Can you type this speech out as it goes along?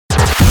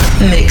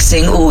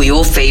Mixing all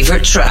your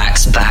favorite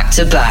tracks back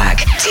to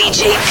back.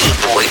 DJ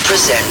P-Boy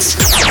presents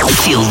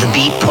Feel the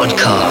Beat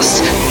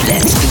podcast.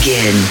 Let's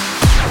begin.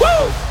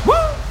 Woo! Woo!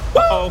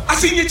 Woo! I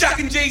seen you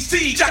jockin'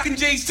 JC, jockin'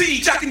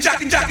 JC, jockin'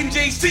 JC, jockin'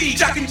 JC,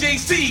 jockin'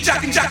 JC,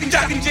 jockin' JC,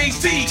 jockin'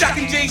 JC,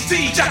 jockin'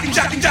 JC, jockin'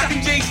 JC,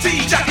 jockin'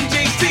 JC, jockin'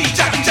 JC,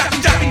 jockin'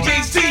 JC, jockin'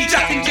 JC,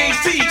 jockin'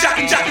 JC, jockin'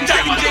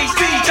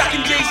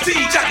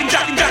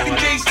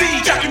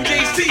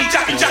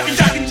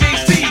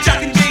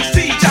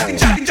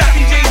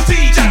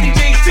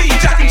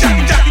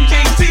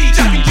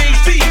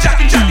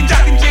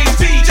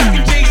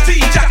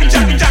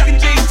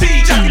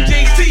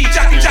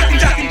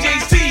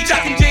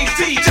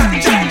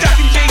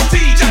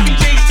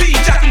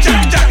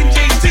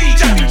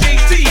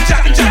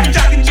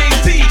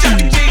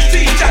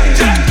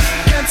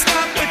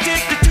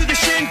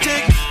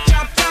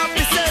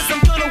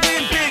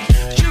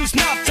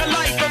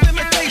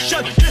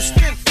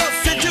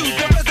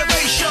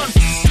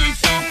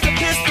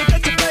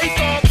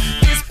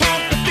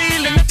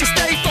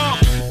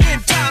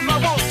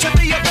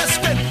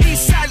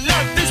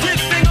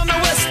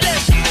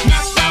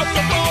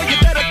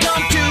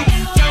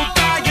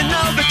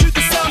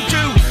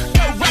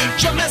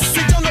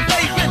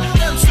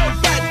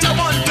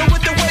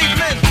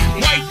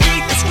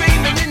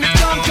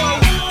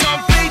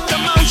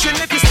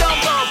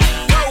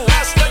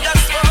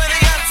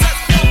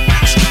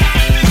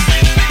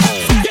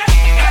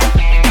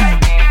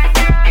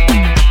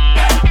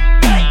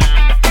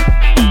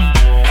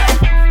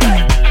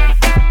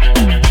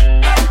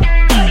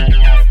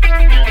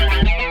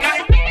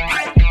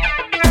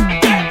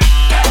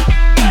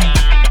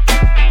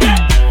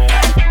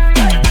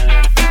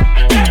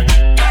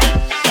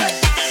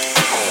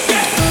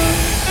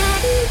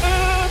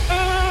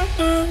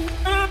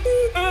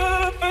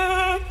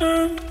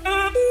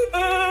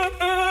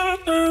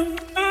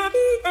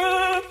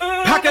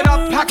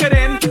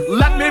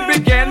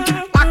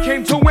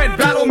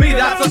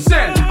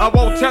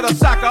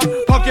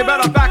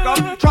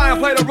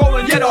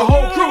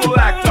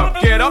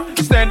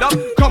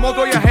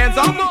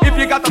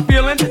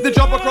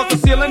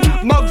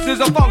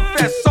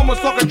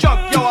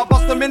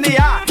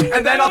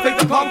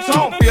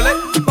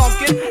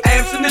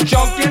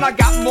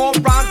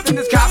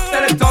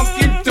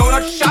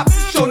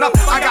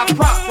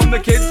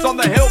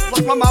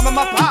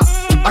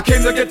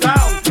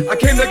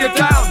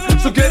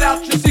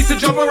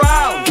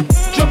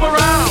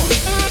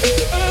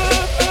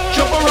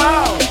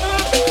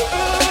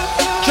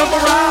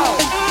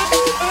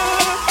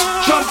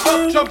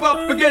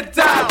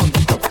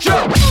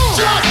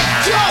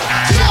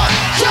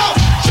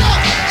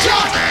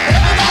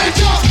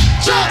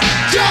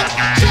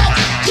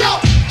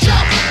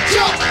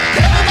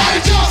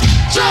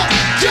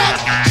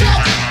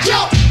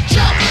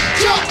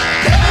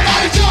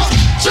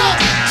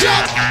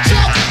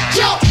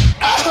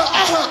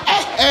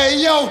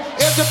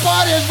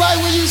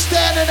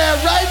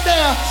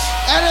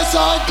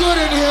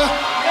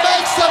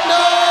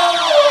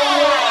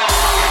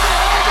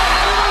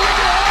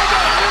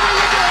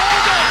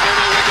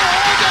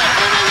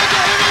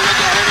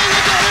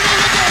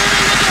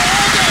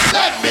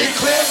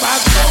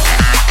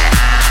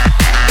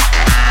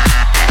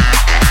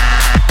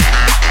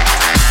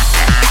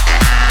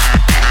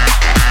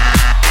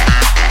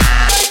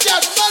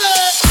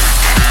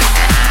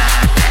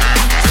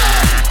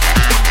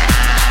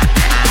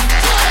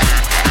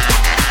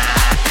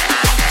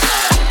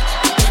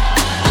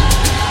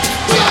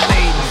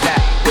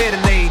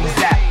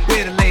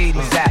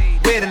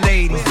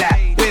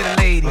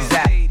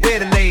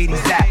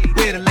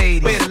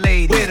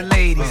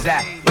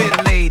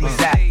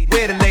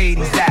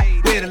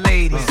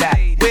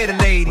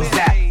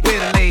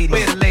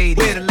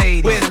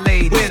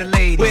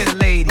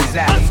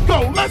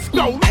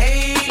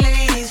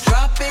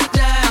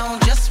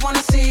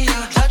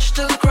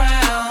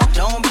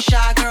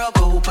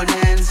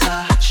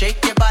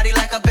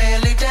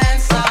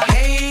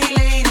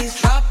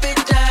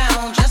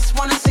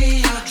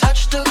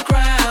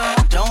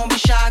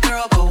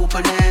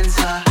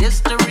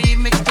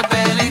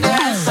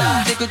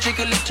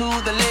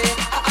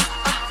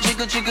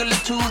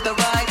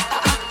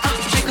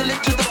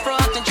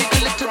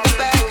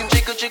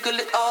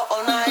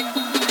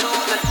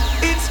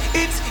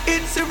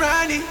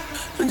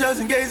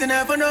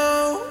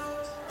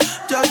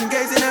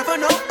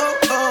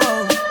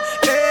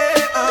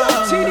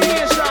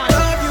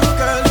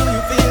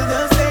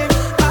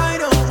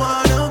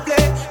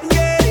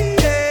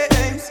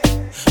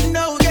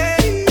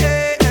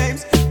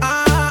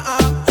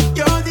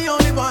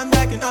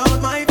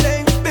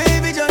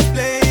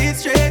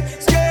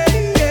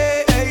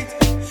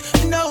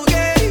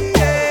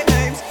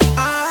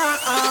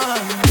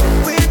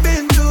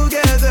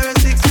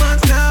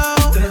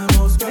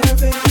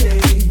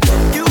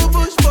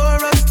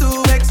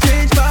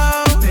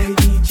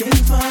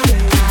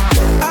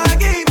 I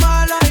gave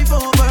my life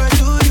over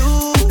to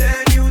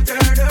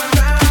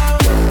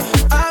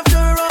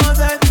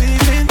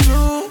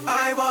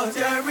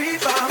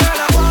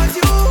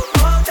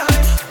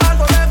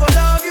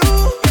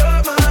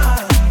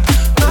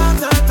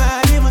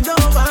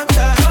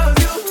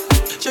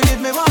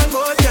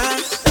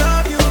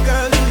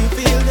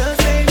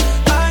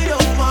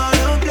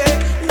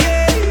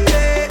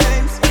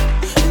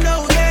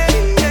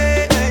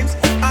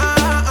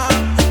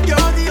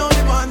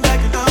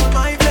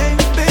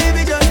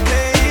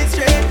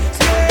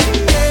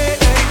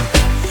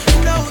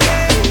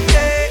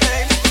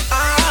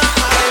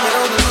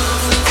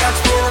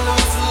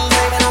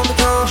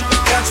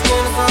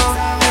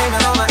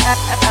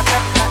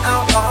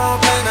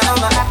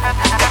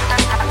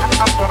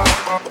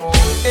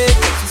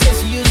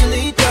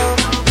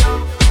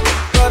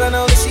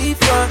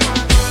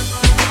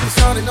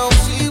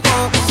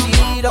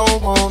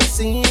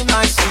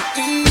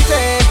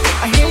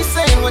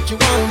what you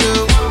won't do,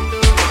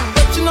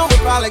 but you know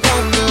we're probably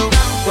gon' do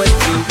what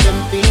you've been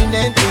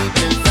feeling deep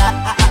inside.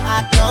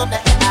 Know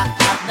that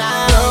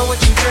now. Girl, what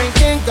you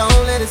drinking? Gon'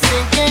 let it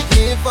sink in.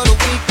 Here for the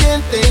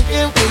weekend,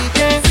 thinking we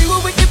can see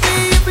what we can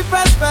be if we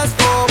press fast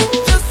forward.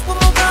 Just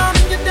one more round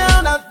and you're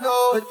down, I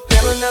know. But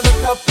get another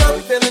cup up,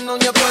 feeling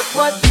on your butt.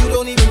 What you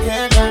don't even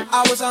care.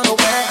 I was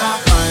unaware how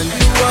fun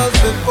you was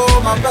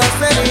before my bus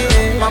set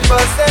in. My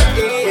bus set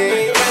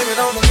in. Blame it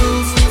on the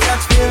loose,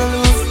 got you feeling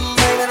loose.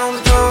 Blame it on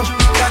the drum,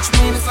 got you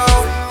mean it's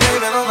all.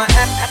 Blame it on the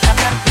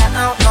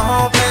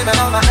alcohol. Blame it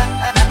on the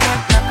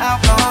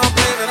alcohol.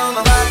 Blame it on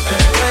the body.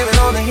 Blame it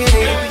on the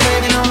hitty.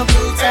 Blame it on the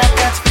blue tap,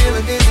 got you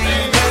feeling dizzy.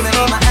 Blame it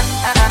on the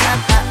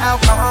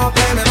alcohol.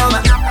 Blame it on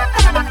the.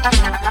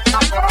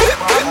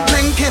 I'm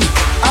drinking,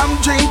 I'm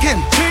drinking,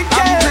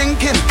 I'm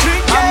drinking,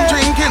 I'm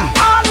drinking.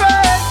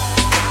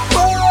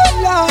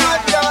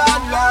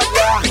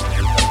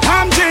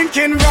 I'm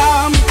drinking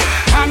rum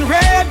and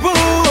Red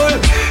Bull,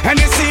 and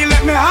you see,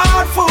 let me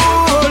heart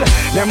full.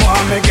 Them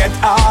want me get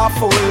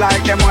awful,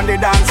 like them on the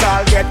dance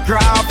I'll get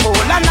grappled.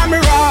 And I'm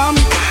rum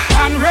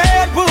and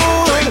Red Bull,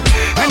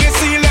 and you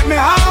see, let me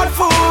heart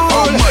full.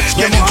 How much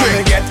can you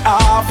drink? Me get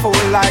awful,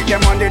 like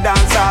them on the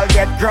dance I'll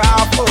get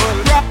grappled.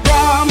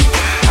 Rum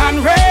and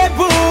Red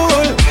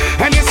Bull,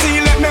 and you see,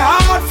 let me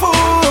heart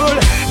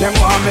full. Them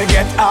want me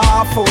get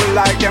awful,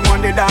 like them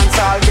on the dance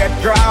I'll get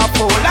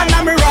grappled. And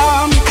I'm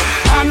rum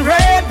and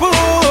Red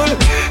Bull,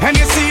 and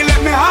you see,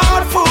 let me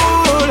heart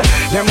full.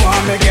 Them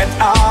want me get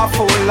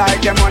awful,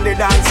 like them on the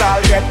dance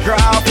I'll get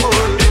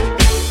grappled.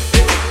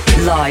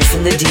 Live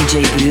from the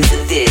DJ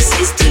booth, this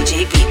is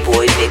DJ Beat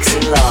Boy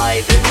mixing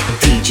live.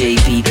 DJ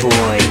Beat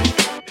Boy.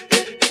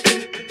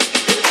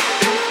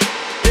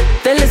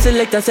 Tell the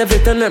selector say fi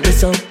turn up the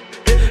sound.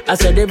 I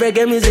said the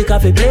reggae music I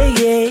fi play,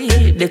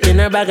 yeah. Dip in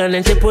her bag and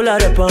then she pull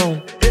out a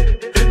pound.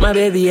 My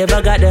baby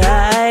ever got the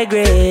high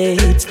grade,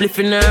 spliff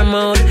in her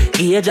mouth.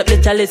 Age up the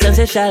chalice and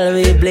say shall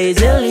we blaze,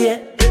 hell yeah.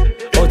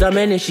 Out of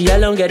many she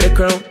alone get the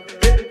crown.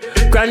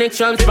 Chronic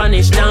from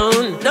Spanish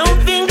Town.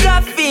 Don't think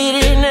I'm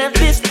feeling at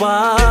this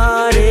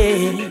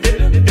party.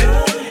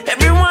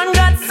 Everyone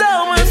got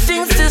so much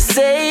things to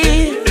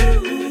say.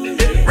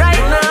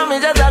 Right now me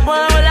just a go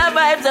on with the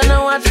vibes and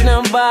don't watch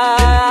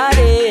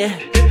nobody.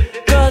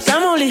 Cause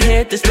I'm only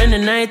here to spend the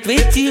night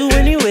with you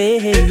anyway,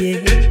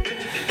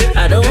 yeah.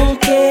 I don't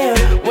care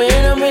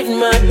when I'm with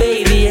my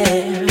baby,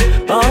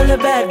 yeah. All the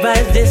bad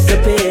vibes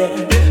disappear.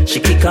 She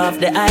kick off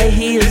the high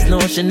heels, no,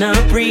 she not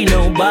pre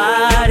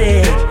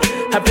nobody.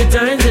 Happy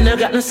times and I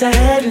got no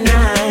sad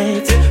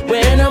nights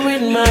when I'm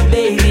with my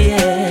baby,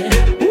 yeah.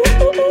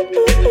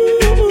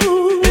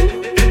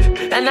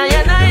 And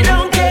I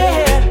don't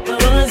care,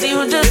 as long as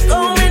you just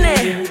own me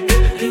there.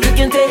 You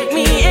can take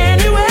me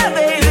anywhere,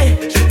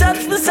 baby. She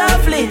touch me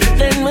softly,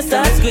 then we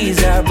start squeeze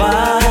her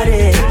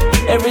body.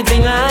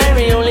 Everything I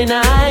read, only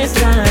nice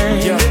time,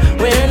 yeah.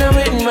 When I'm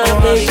with my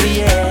baby,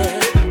 yeah.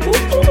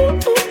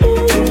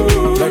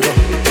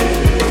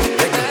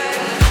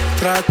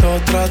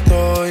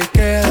 Trato y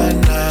queda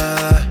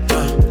nada.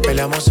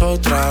 Peleamos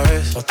otra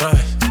vez.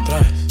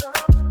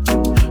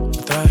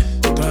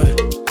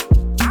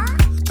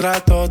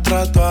 Trato,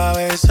 a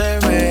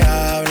veces me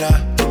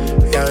habla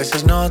y a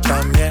veces no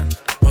tan bien.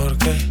 ¿Por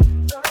qué?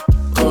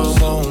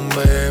 Como un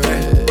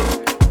bebé.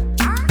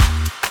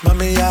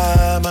 Mami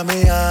ya,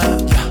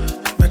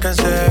 me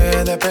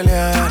cansé de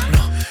pelear.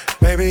 No,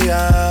 baby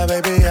ya,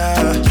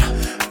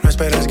 no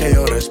esperes que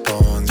yo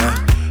responda.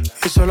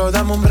 Y solo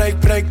dame un break.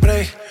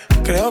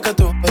 Creo que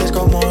tú eres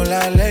como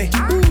la ley.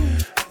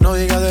 No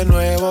digas de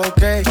nuevo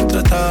que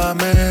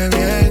trátame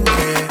bien,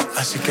 que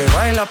así que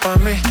baila pa'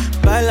 mí.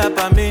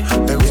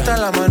 Me gusta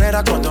la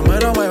manera cuando me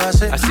lo muevas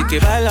así. Así que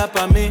baila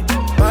pa' mí.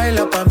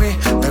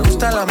 Me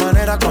gusta la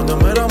manera cuando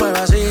me lo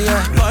muevas así,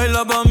 yeah.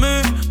 Baila pa'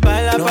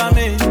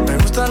 mí. Me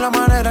gusta la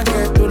manera en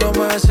que tú lo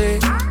mueves así.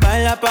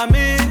 Baila pa'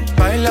 mí.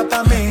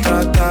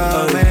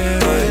 Trátame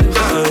bien.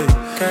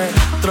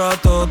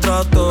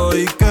 Trato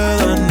y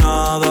queda en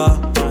nada.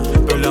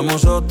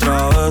 Peleamos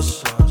otra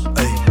vez.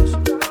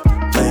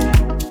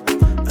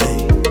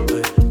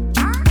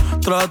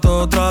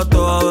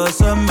 Trato, a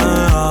veces me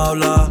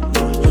habla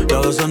y a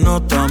veces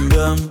no tan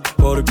bien.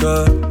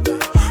 Porque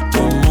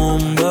como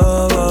un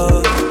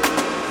bebé.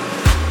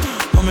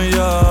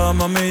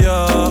 Mami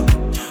ya,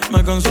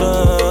 me cansé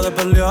de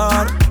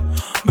pelear.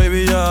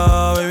 Baby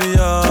ya,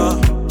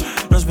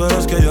 no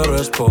esperes que yo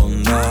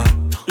responda.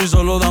 Y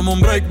solo dame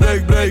un break.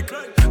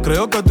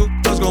 Creo que tú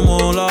estás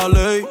como la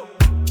ley.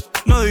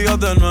 No digas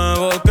de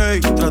nuevo, ok,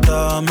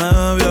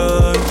 trátame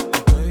bien.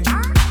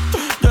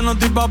 Yo no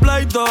estoy pa'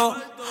 pleito,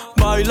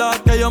 baila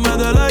que yo me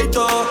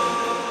deleito.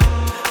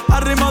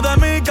 Al ritmo de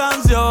mi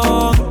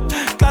canción,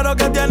 claro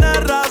que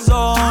tienes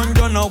razón.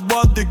 Yo no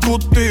voy a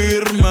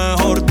discutir,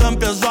 mejor te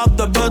empiezas a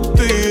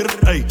vestir.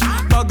 Ey,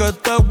 pa' que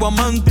te voy a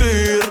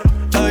mentir.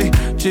 Ey,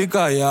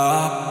 chica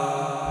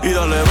ya. Y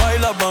dale,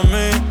 baila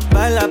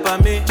pa'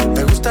 mí.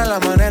 Me gusta la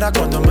manera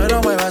cuando me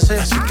lo muevas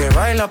así que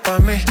baila pa'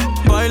 mí.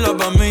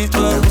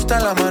 Me gusta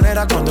la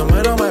manera cuando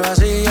me lo muevas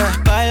así, yeah.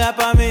 Baila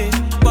pa' mí.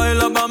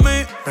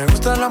 Me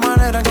gusta la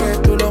manera en que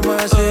tú lo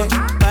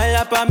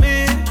pa'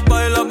 mí,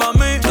 baila pa'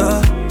 mí.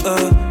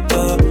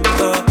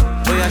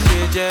 Oya ṣe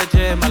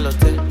jẹ́jẹ́ má lọ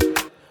tẹ̀,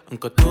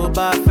 nǹkan tó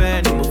bá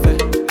fẹ́ ni mo fẹ́.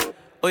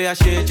 Oya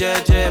ṣe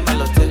jẹ́jẹ́ má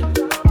lọ tẹ̀,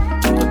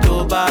 nǹkan tó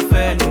bá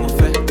fẹ́ ni mo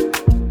fẹ́.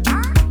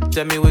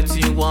 Tell me what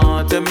you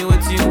want, tell me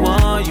what you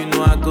want. You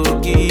know I go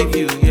give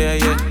you, yeah,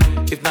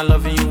 yeah. If not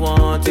loving you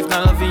want, if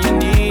not loving you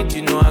need,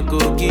 you know I go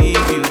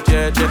give you,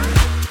 jeje.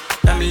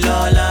 Dami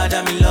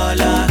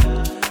Lola,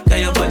 get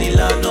your body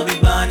love, no be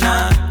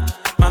banana.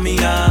 Mami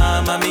ya,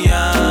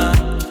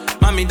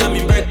 mami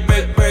dami break.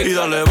 Y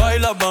dale,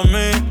 baila pa'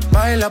 mí.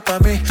 Baila pa'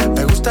 mí,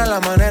 me gusta la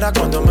manera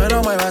cuando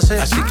menos me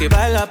vacía. Así que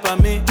baila pa'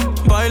 mí,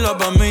 Baila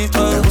pa' mí,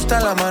 Me gusta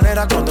la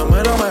manera cuando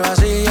menos me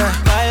vacía.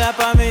 baila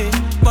pa' mí,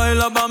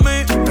 baila pa'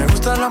 mí, Me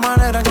gusta la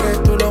manera en que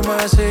tú lo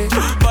mueves así.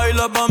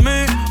 baila pa'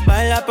 mí,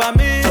 baila pa'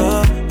 mí.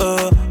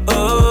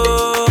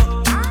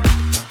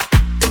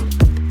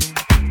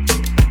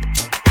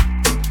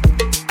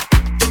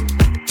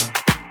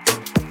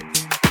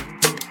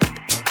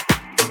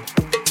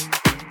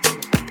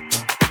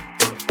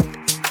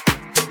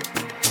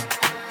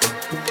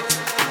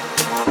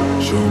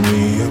 Show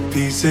me a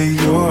piece of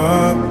your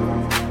heart,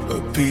 a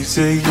piece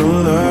of your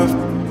love.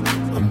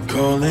 I'm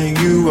calling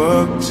you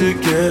up to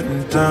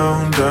getting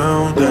down,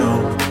 down,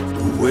 down.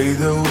 The way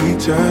that we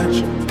touch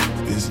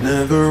is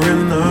never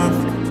enough.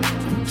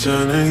 I'm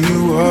turning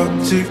you up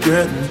to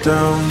getting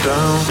down,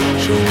 down.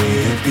 Show me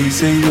a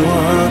piece of your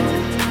heart,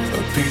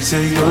 a piece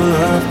of your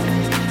love.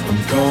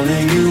 I'm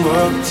calling you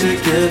up to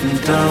getting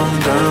down,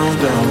 down,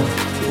 down.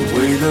 The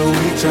way that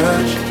we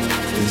touch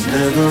is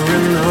never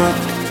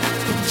enough.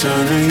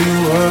 Turning you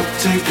up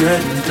to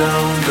getting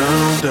down,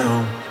 down,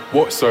 down.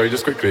 What? Sorry,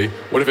 just quickly.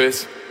 What if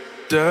it's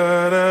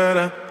Da da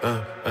da,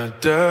 da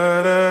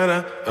da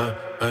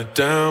da,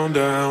 down,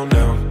 down,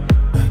 down.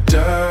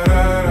 Da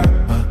da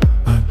da,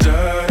 da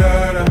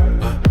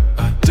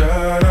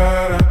da da, da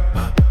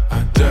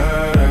da da,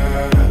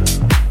 da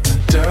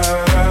da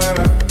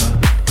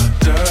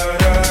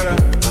da,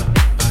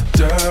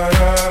 da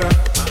da da,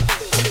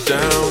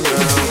 down,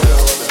 down.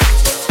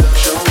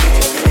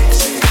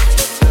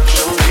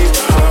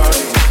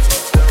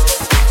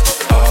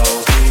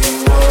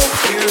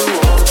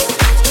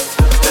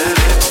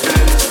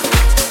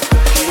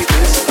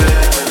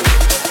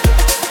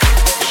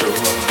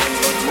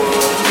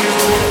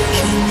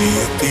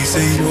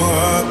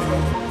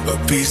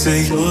 Piece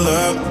of your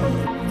love,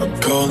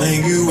 I'm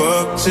calling you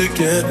up to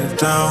getting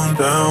down,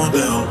 down,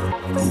 down.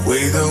 The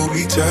way that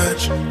we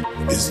touch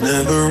is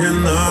never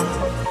enough.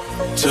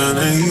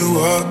 Turning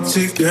you up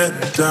to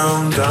getting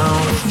down,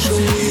 down. Show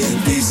me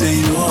a piece of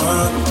your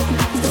heart,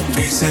 a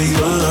piece of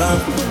your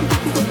love.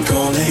 I'm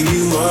calling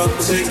you up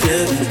to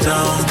getting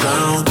down,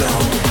 down,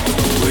 down.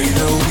 The way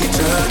that we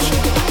touch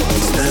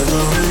is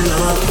never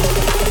enough.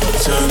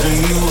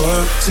 Turning you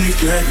up to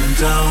getting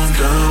down,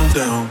 down,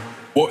 down.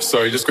 what?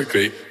 Sorry, just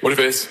quickly. What if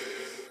it's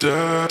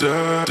da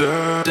da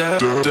da da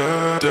da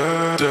da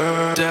da da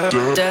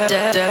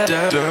da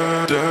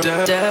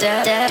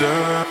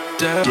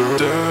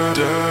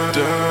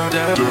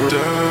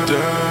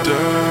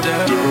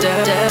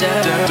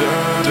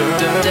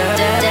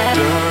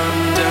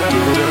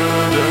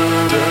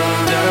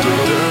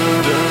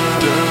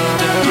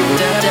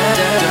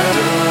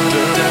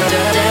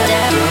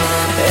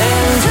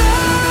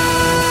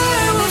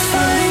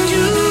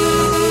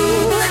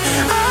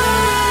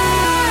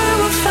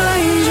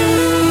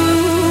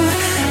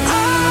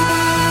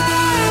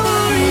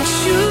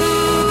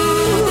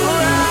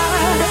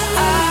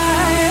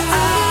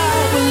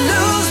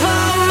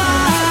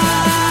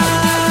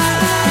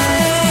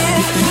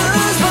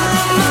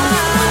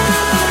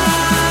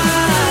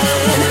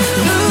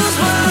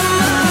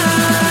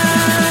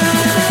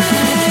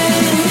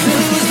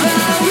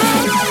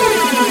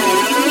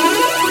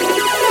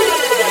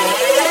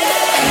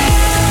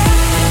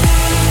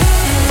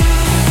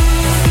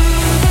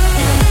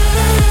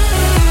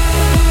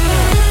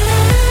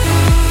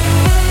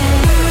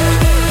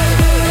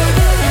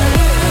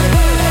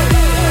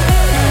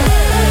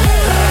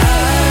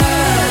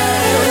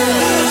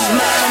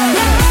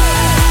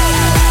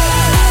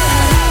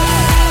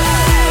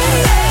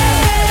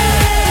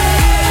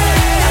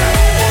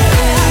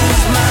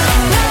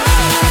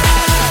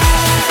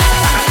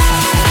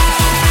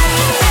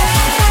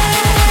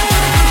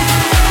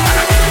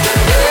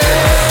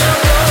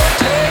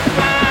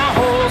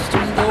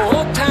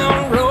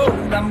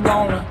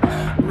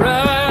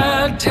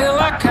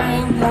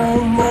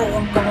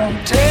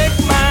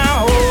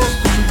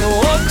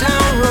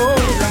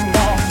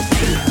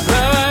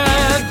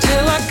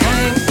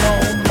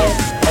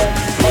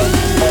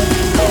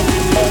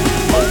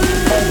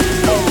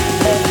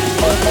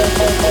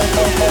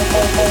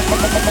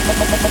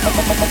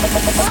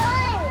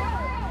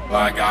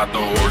I got the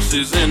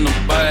horses in the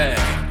back,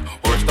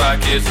 horse stock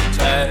is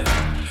attached.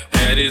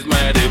 Head is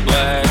matted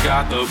black,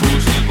 got the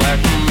bushes black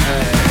to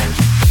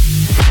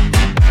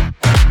match.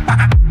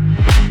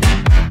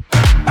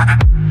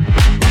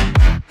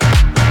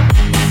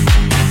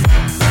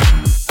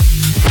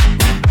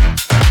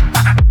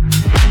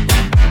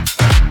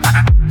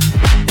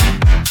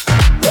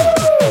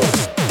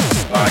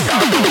 I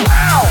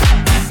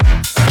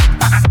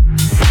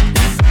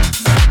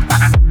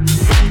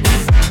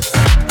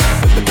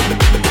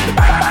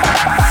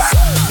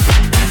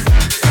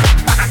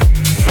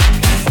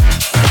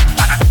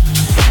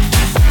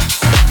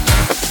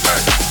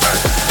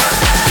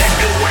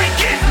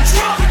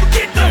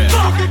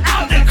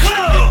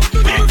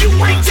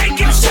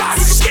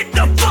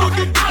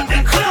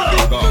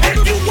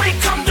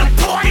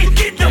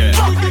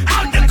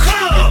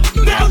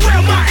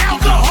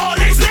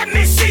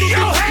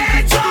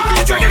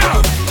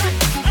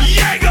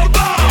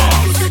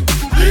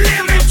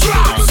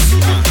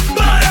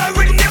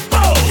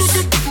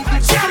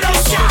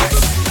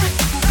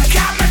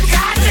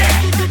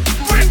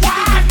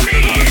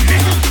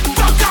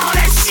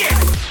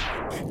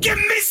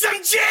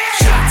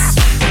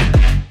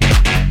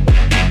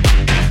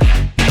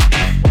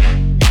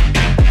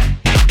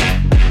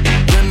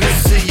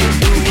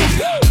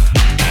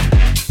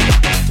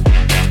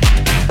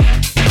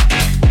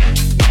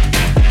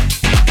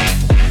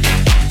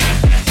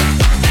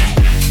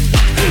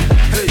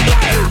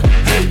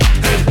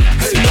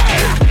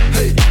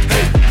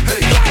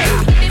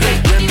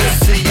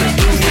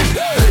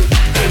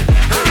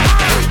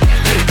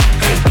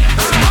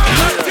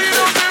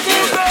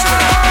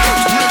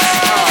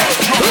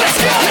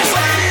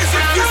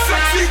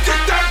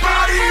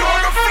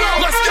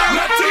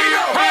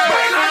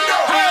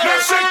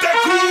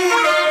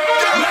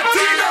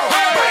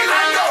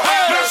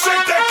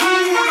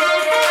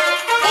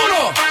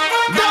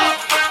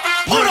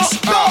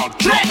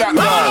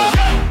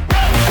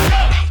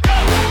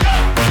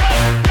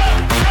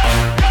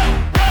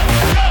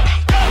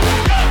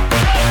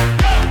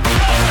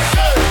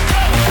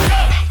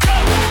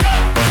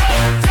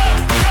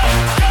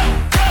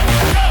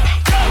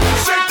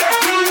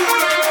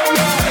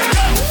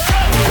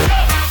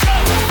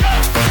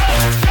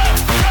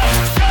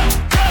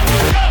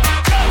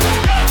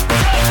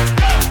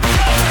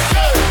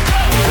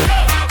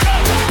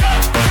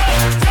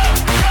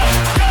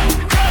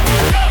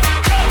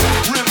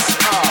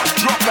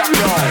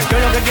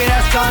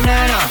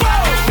nena?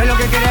 ¿Qué es lo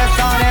que quiere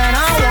esa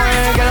nena,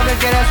 güey? ¿Qué es lo que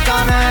quiere esa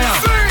nena?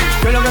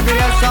 ¿Qué es lo que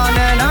quiere esa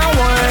nena,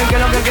 güey? ¿Qué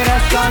es lo que quiere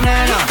esa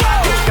nena?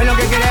 ¿Qué es lo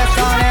que quiere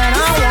esa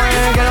nena,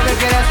 güey? ¿Qué es lo que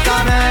quiere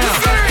esa nena?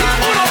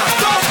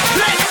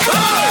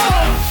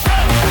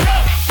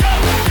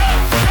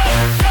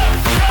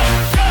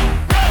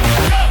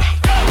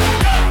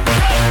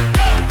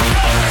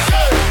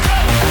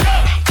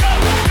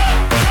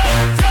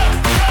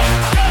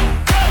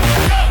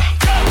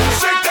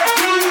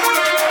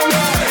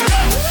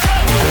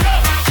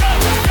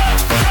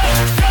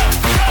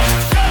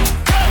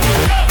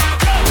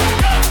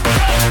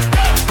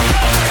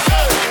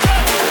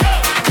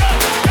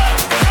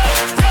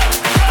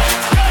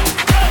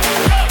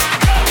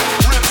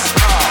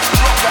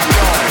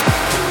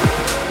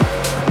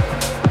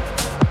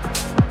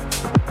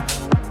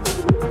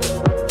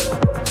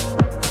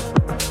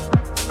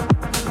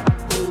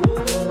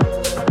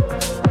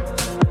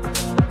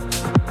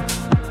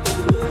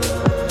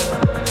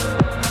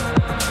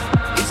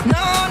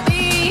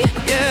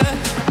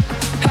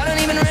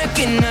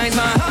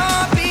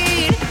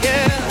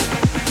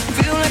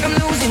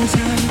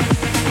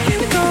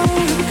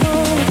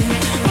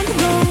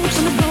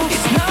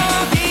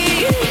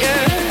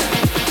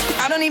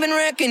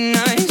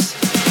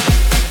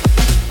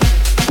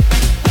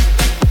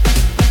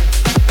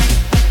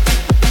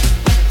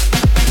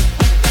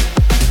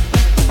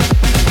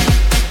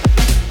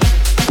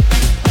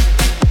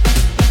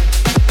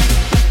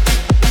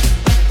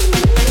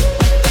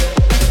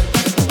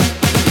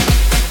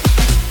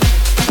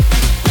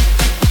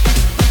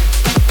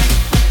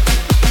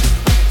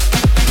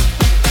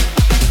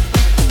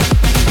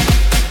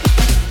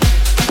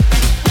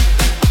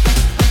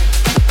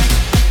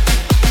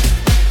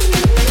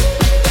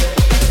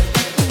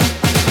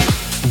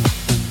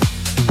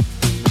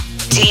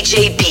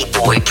 DJ Beat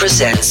Boy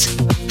presents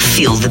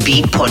Feel the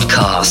Beat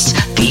podcast.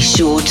 Be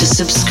sure to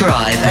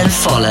subscribe and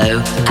follow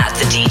at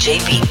the DJ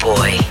Beat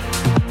Boy.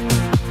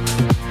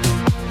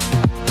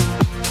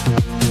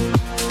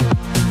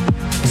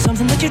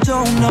 Something that you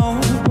don't know.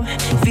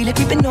 Feel it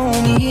creeping on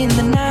me in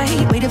the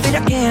night. Weight of it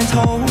I can't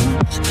hold.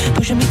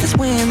 Pushing me to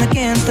swim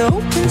against the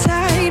open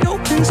tide,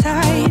 open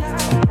tide.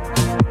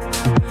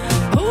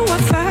 Oh, I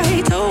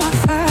fight, oh, I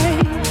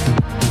fight.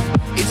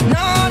 It's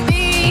not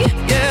me,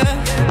 yeah.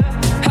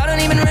 I don't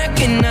even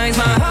recognize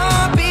my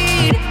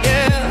heartbeat,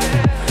 yeah.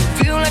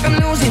 Feel like I'm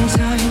losing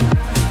time.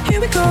 Here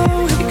we go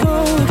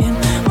again.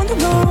 On the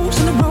ropes,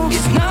 on the ropes.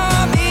 It's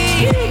not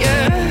me,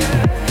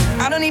 yeah.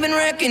 I don't even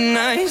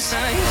recognize.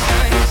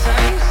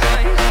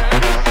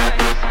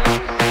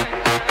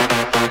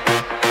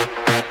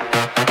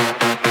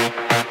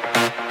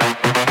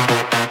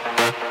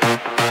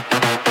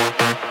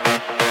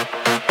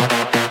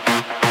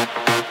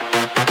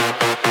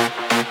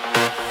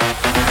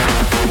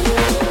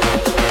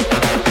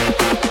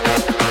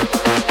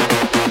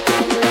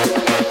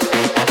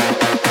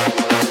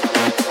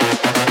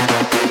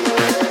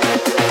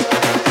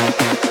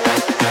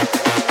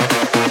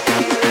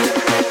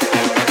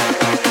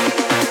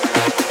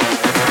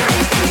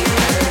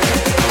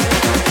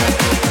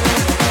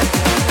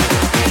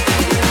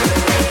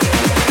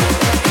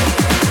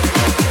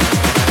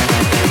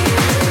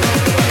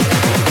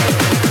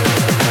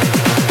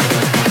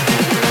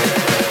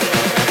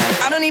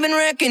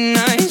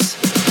 Recognize.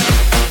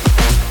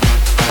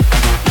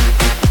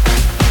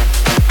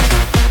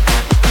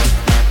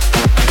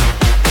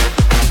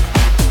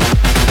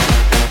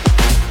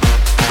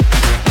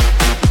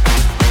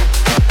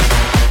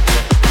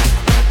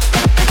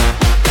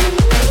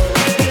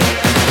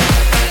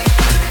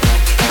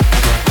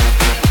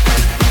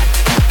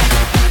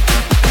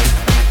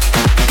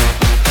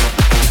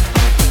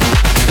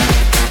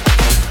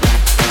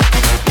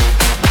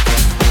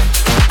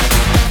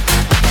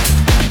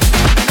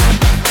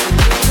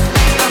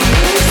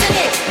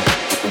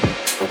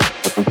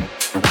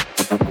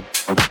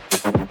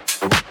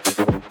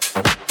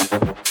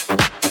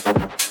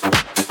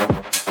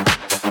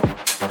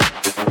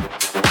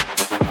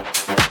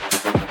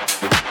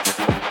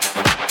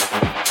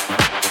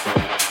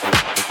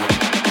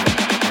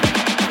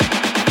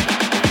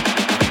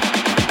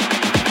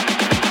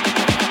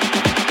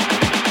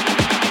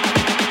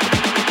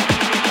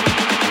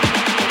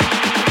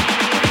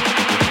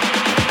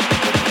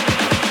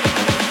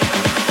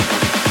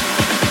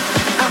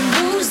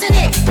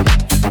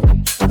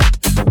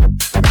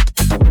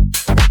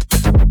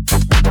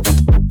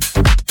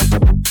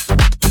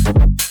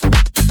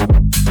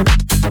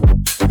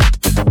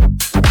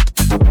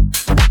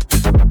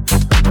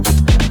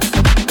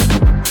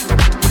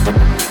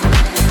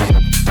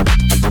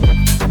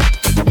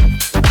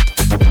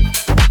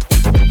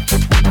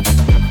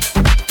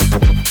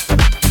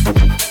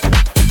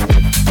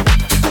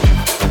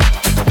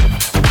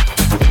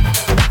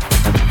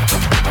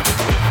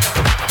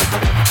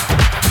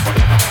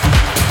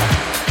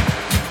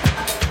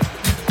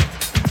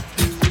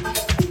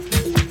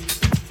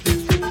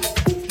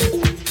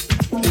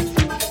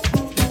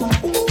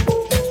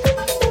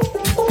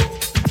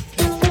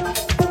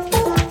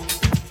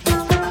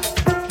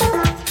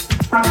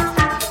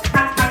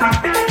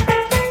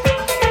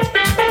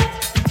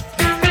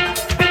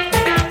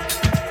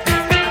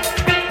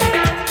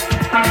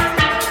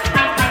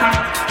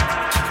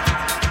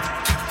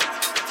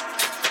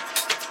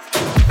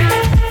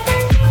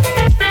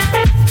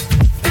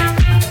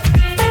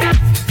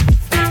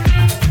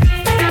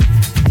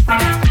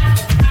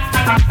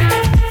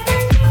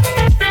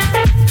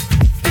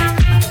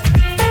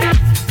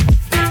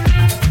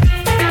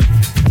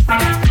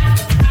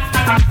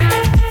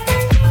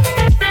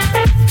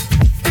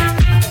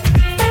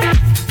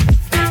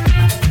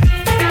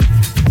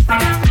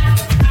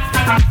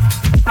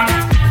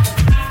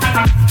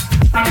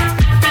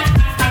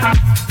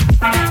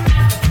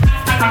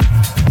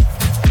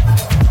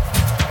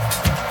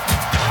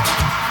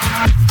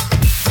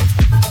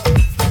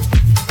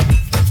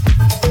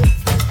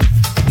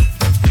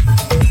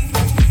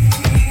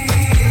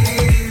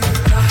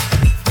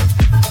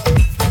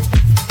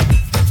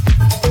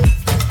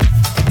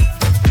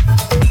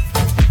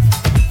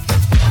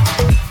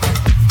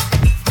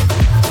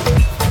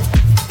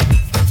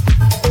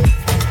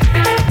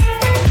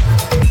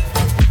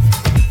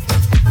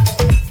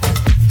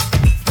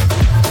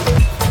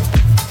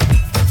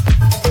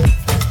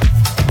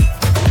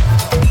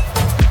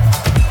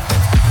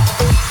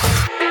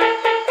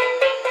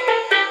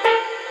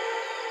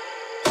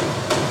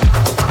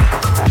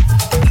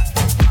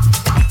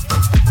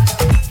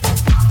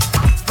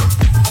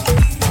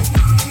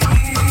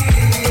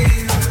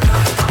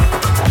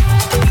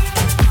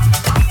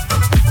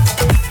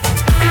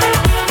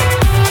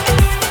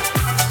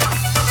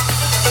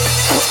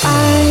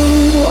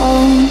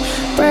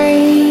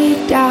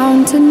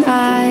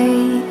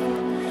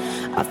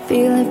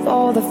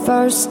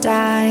 first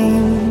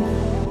time.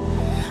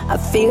 I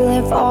feel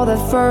it for the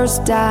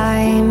first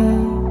time.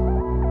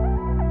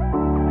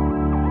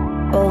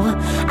 Oh,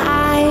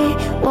 I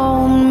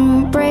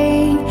won't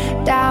break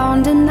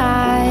down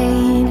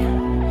tonight.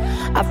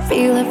 I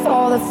feel it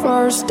for the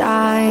first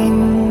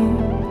time.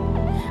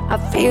 I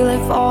feel it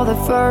for the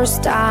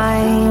first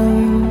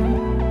time.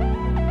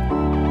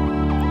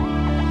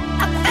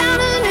 I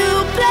found a new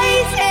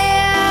place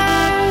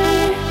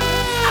here.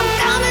 I'm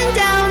coming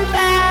down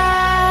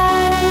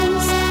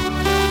fast.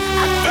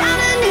 I found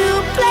a new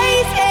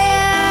place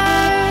here.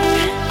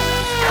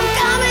 I'm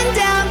coming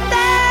down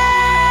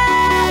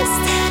fast.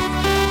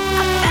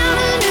 I found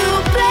a new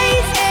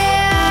place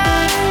here.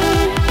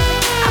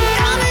 I'm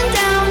coming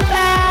down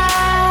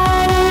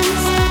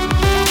fast.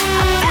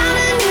 I found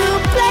a new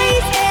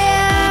place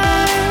here.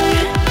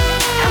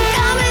 I'm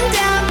coming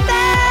down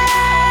fast.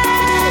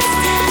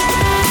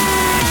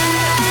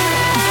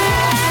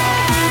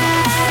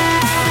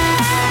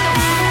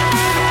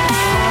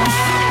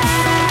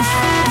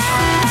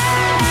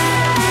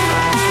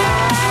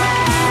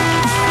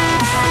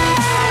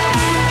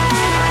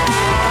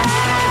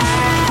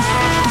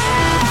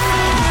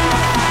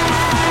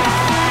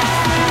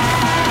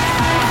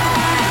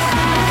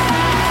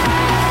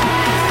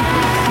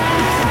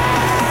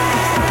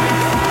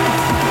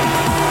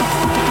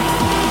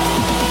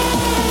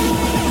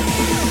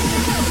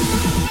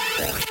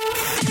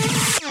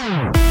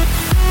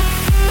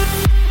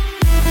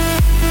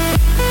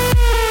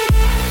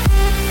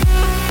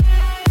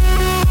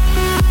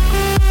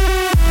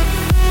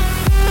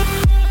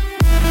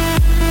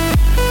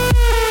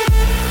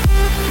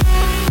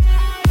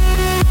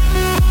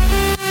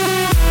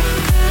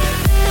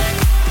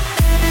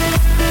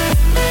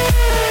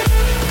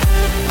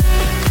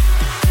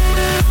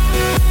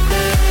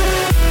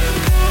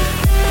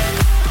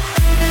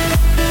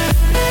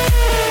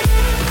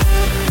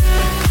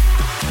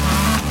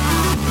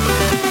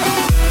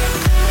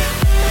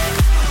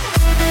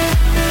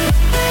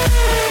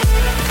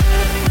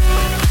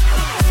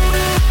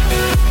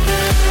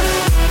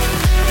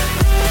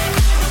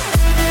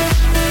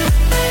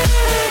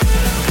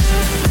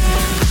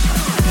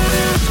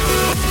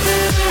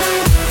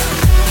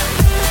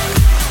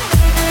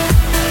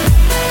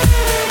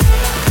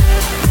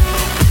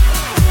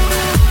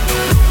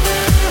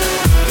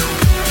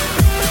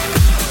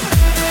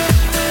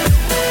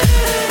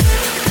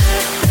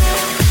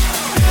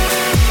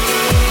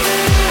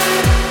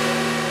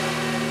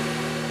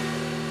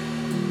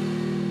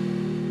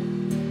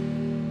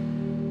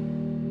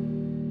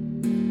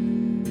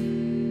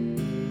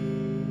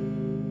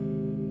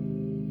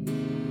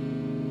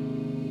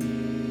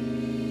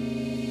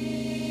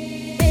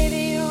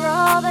 Baby, you're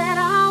all that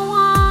I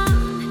want.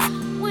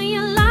 When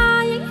you're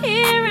lying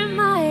here in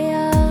my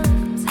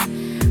arms,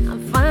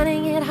 I'm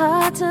finding it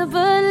hard to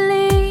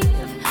believe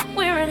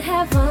we're in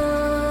heaven.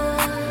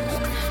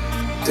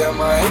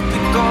 Damn, I hate to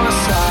go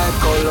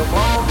psycho. Lil'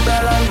 mama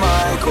bad like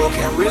Michael.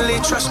 Can't really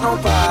trust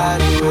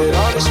nobody with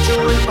all this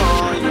jewelry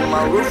on you.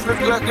 My roof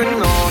look like a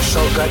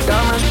no-show. Got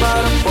diamonds by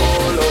the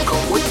polo.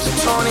 Come with the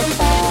Tony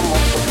Homo.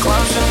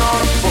 Clowns and all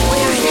the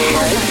photos.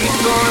 I hate to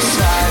go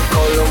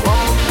psycho. Lil'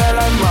 mama bad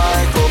like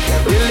Michael.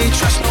 Can't really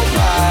trust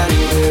nobody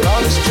with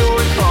all this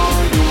jewelry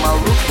on you. My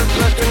roof look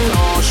like a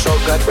no-show.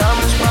 Got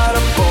diamonds by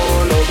the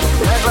polo.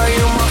 Act like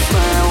you my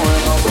friend when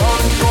I'm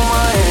rolling through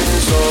my hands.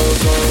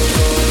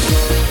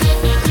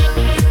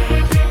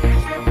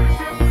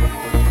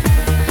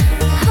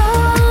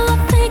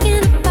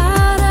 Thinking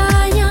about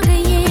our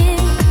younger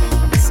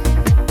years,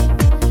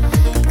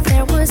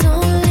 there was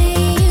only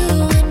you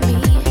and me.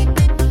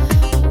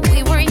 We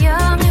were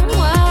young and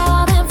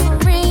wild and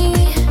free.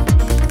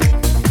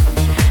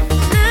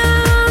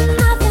 Now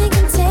nothing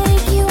can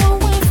take you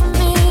away from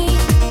me.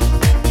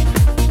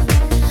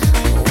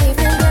 We've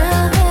been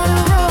down that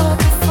road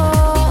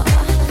before,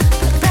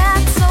 but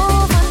that's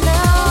over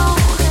now.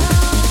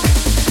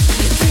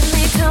 You keep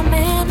me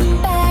coming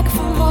back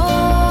for more.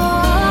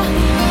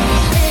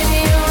 Baby,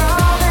 you're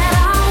all that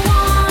I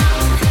want.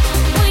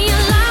 When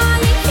you're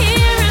lying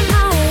here in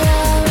my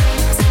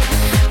arms,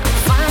 I'm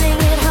finding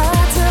it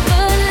hard to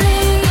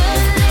believe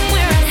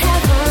we're in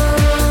heaven.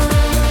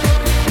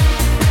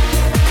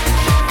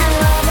 And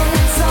love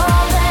is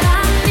all that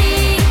I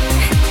need,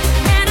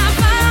 and I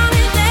found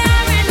it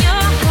there in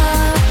your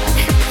heart.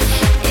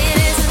 It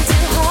isn't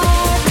too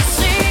hard to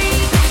see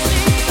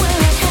we're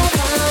in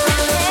heaven.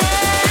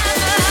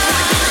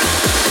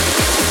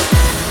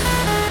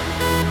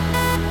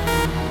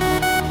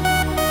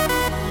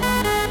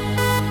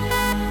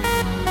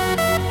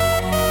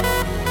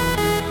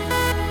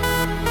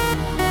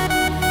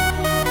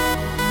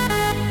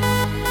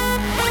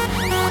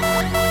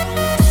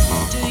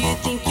 Do you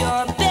think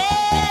you're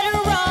better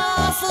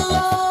off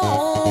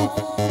alone?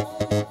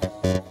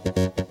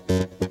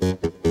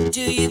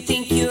 Do you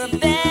think you're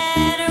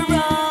better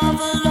off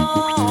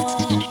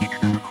alone?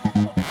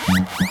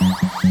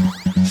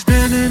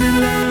 Standing in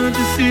line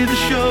to see the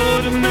show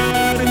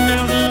tonight, and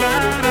there's a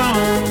light on,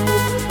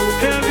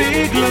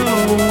 heavy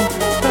glow.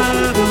 By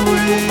the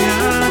way,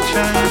 I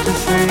tried to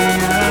say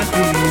I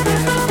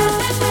didn't.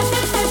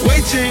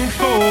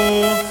 for?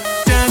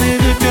 Danny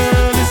the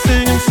girl is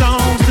singing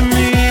songs to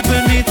me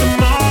beneath the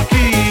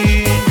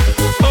marquee.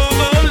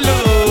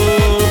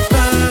 Overload.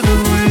 By the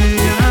way,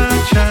 I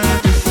tried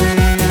to say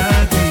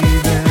I'd be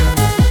there,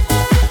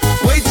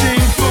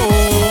 waiting for.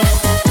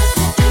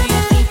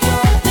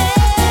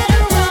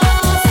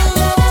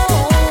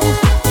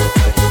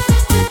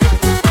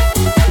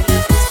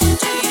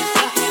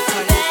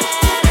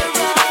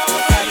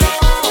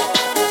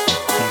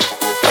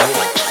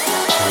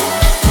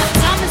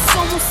 Time is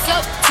almost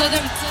up to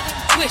them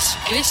wish.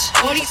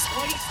 All these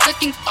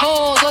looking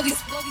cold, all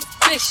these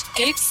fish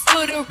sticks.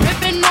 Put a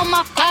ribbon on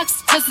my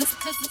box, cause it's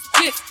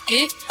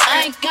gifted.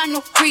 I ain't got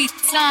no free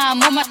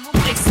time, all my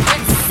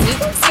expensive.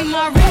 See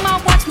my ring,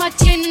 I watch my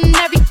chin and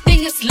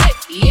everything is lit.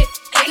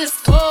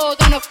 Niggas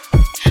cold on the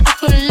I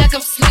feel like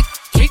I'm slick.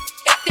 If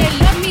they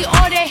love me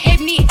or they hate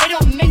me, it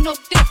don't make no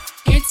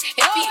difference.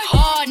 It be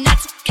hard not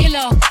to kill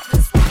her.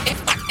 It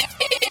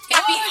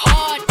be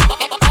hard.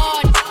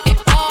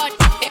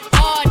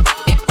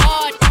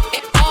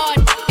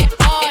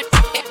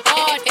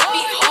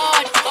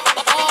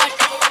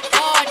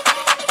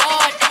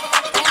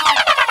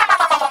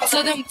 To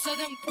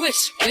them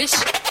wish. To them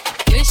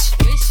wish.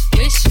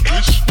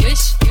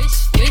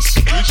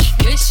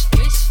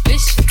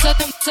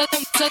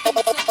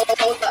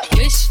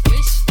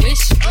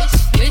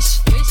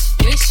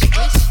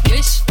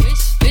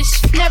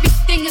 And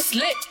everything is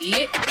lit.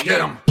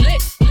 Get 'em.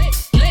 Lit.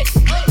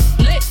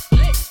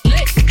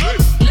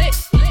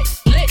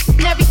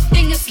 And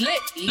everything is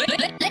lit. And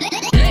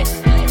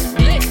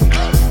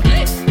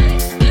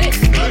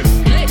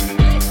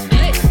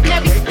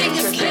everything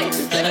is lit.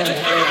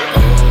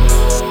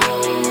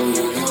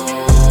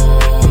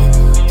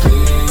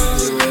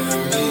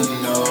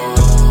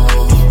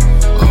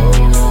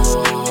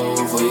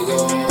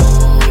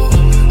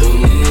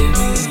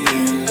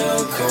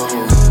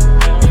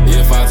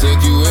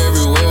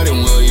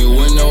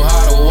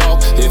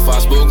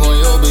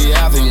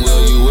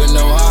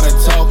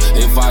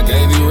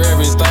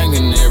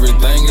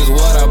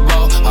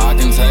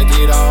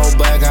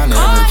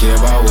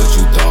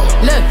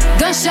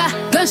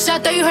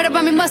 Gunshot, thought you heard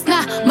about me, must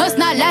not.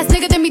 Last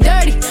nigga did me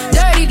dirty,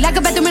 like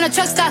a bathroom in a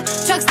truck stop.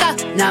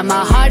 Now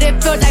my heart,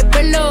 it feel like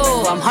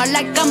pillow. I'm hard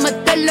like I'm a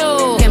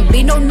pillow. Can't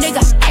be no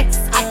nigga ex,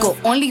 I could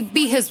only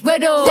be his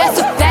widow. That's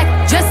a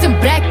fact, dressed in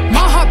black,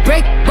 my heart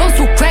break, bones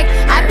will crack.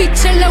 I be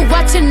chillin',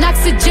 watching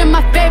Oxygen,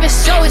 my favorite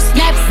show is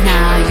Snaps.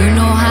 Now you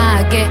know how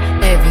I get,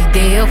 every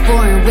day a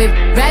foreign whip.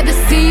 Rather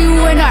see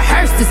you in a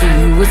hearse than see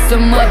you with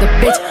some other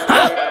bitch,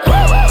 huh?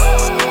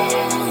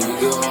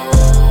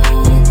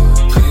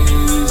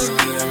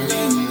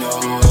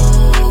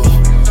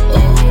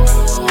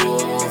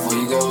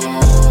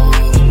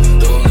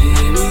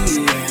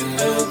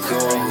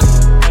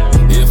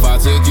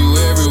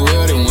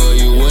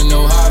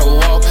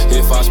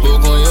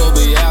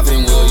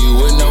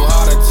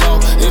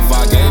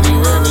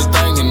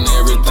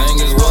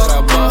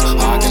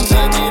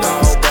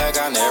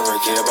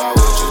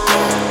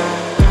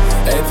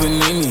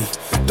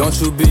 Don't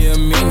you be a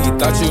meanie,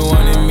 thought you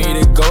wanted me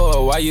to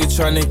go. Why you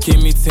tryna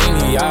keep me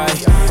teeny?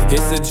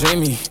 It's a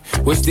dreamy,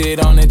 wished it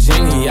on a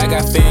genie. I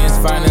got fans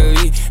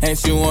finally,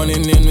 ain't you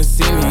wanting them to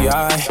see me?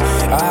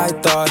 I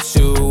thought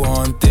you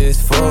want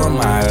this for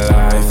my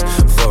life,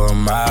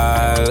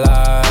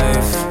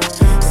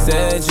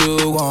 Said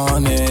you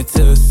wanted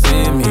to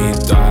see me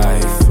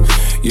thrive.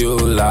 You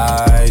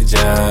lied,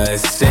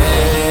 just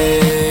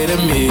say to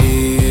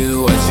me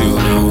what you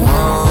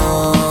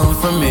want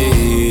from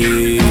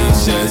me.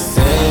 Just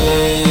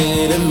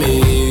say to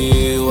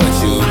me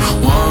what you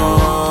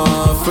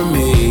want from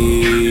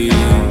me.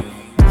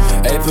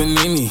 Hey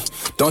Panini,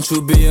 don't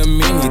you be a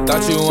meanie.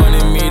 Thought you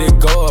wanted me to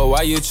go.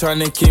 Why you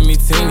tryna keep me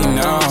teeny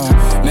now?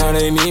 Now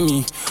they need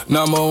me.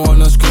 Number one,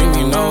 no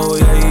screaming. No,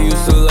 yeah, you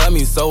used to love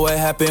me. So what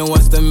happened?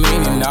 What's the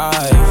meaning?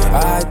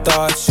 I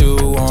thought you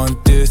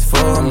want this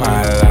for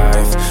my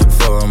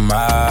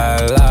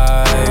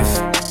life,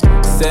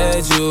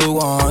 Said you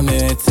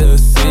wanted to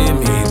see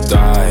me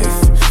thrive.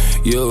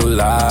 You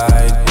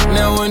lied.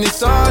 Now when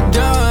it's all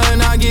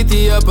done, I get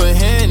the upper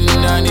hand.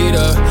 I need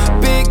a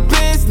big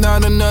bitch,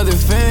 not another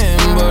fan.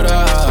 But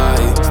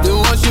I still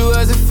want you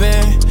as a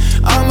fan.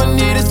 I'ma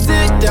need to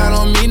sit down,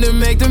 don't mean to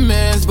make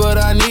demands, but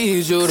I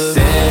need you to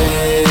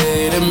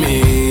say to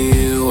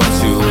me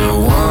what you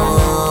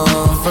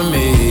want from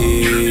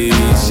me.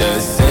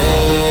 Just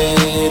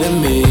say to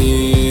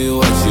me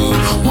what you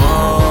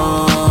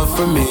want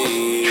from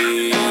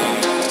me.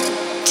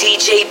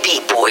 DJ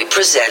Beat-Boy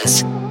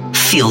presents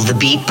Feel the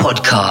Beat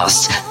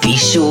Podcast. Be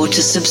sure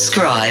to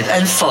subscribe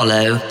and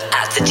follow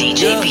at the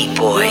DJ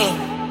Beat-Boy.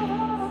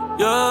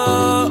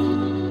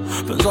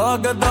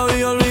 Pensaba que te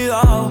había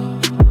olvidado,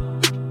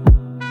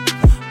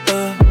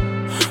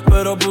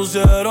 pero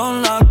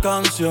pusieron la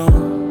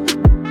canción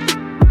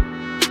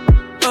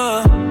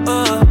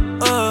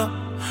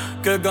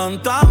que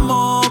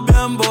cantamos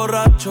bien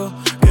borracho,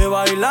 que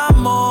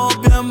bailamos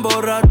bien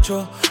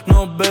borracho,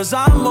 nos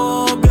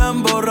besamos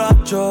bien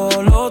borracho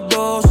los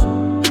dos.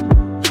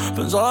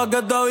 Pensaba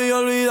que te había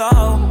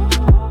olvidado,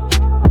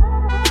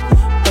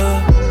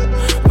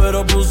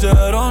 pero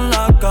pusieron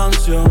la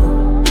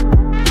canción.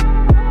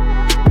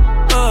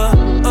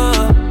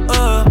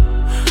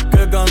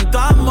 Que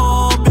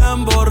cantamos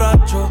bien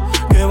borracho,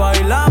 que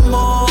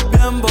bailamos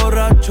bien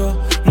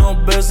borracho,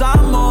 nos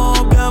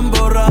besamos bien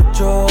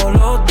borracho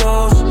los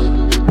dos.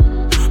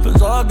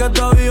 Pensaba que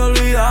te había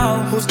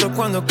olvidado. Justo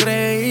cuando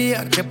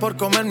creía que por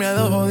comerme a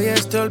 2 o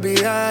 10 te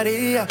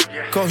olvidaría,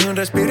 cogí un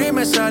respiro y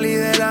me salí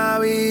de la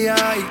vía.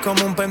 Y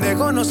como un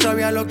pendejo no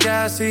sabía lo que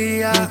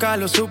hacía. Nunca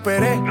lo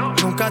superé,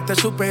 nunca te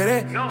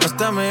superé.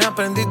 Hasta me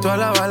aprendí toda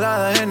la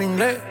balada en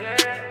inglés.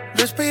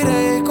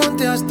 Respiré y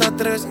conté hasta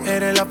 3.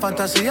 Eres la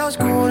fantasía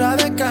oscura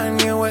de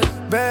Kanye West,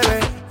 bebé.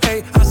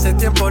 Hey, hace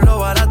tiempo lo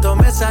barato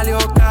me salió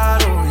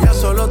caro. Ya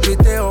solo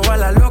tuiteo, a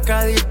la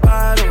loca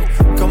disparo.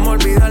 Cómo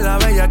olvidar la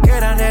bella que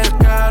era en el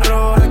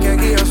carro. La que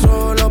aquí yo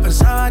solo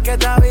pensaba que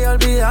te había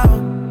olvidado.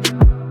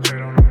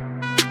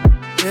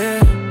 Yeah,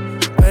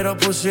 pero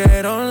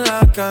pusieron la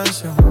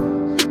canción.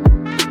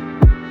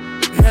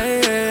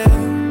 Yeah, yeah.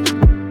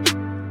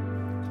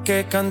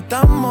 Que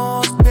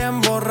cantamos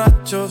bien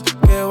borrachos,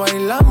 que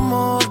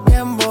bailamos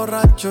bien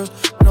borrachos,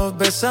 nos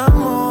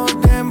besamos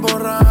bien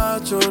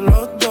borrachos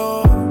los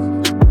dos.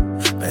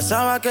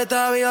 Pensaba que te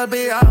había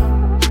olvidado,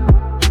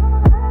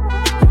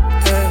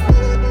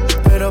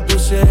 pero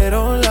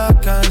pusieron la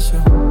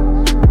canción.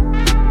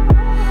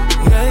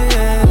 Yeah,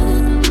 yeah.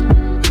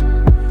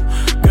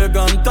 Que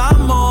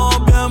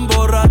cantamos bien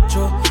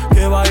borrachos,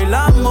 que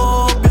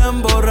bailamos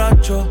bien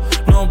borrachos,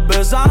 nos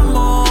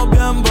besamos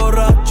bien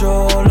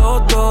borrachos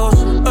los dos.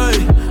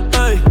 Ey,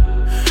 ey,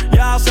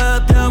 ya hace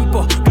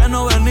tiempo que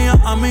no venía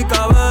a mi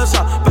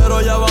cabeza,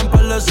 pero ya van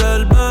par de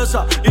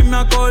cerveza y me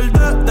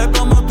acordé de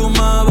cómo tú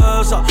me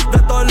besas, de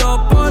todos los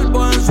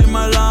polvos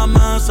encima de la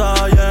mesa.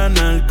 Y en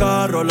el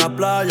carro, la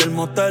playa, el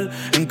motel,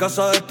 en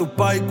casa de tu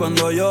pai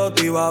cuando yo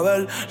te iba a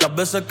ver. Las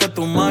veces que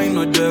tu mai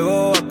nos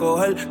llegó a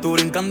coger, tú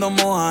brincando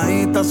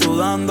mojadita,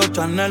 sudando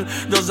Chanel.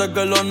 Yo sé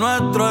que lo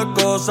nuestro es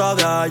cosa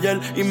de ayer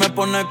y me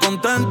pone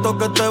contento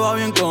que te va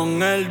bien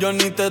con él. Yo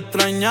ni te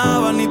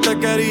extrañaba ni te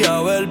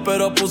quería ver,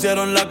 pero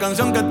pusieron la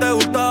canción que te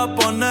gustaba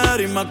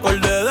poner y me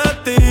acordé de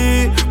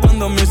ti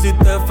cuando me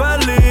hiciste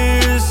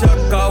feliz. Se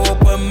acabó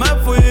pues me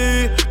fui,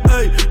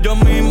 ey, yo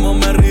mismo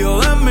me río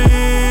de mí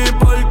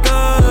porque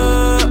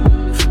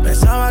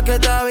pensaba que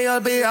te había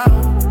olvidado,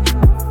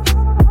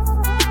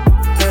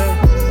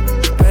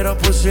 pero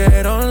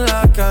pusieron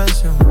la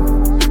canción.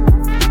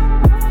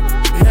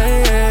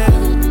 Yeah, yeah.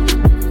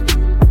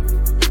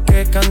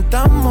 Que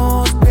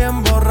cantamos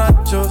bien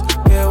borrachos,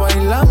 que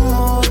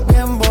bailamos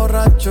bien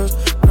borrachos,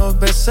 nos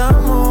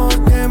besamos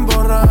bien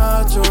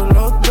borrachos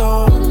los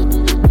dos.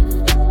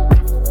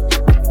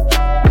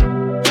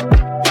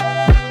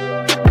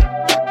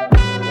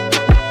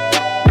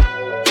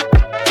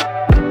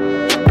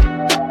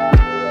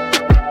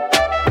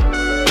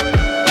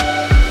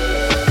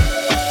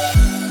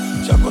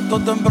 Se acostó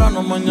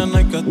temprano, mañana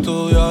hay que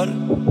estudiar.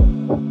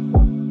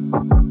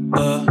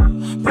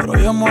 Pero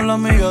llamó a la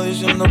amiga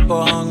diciendo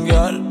pa'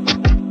 janguear.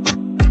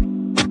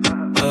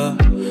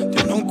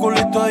 Tiene un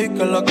culito ahí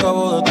que la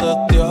acabo de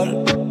testear.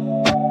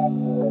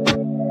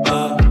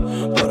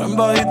 Pero en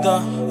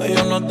bajita,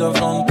 ella no es de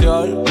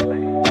frontear.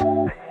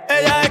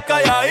 Ella es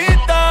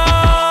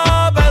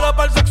calladita, pero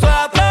para el sexo es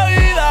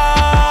atrevida.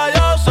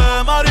 Yo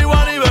sé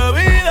marihuana y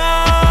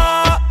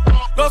bebida,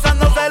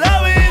 gozándose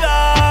la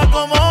vida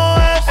como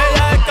es.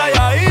 Ella es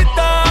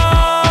calladita,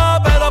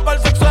 pero para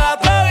el sexo es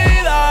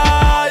atrevida.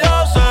 Yo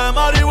sé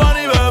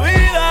marihuana y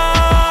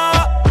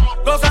bebida,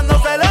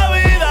 gozándose la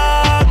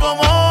vida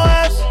como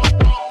es.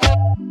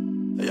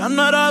 Ella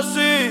no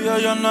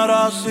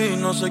era así,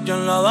 no sé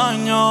quién la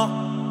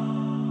dañó.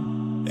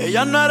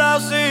 Ella no era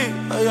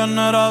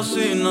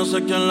así, no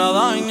sé quién la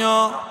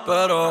dañó.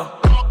 Pero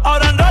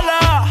ahora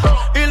enrola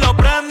y lo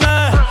prende.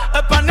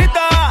 Es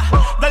panita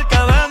del que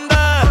vende.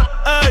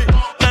 Ey,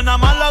 nena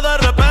mala de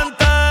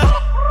repente.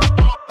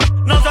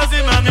 No sé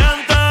si me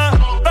miente,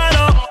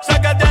 pero sé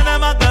que tiene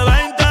más de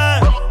 20.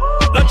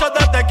 Los shots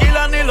de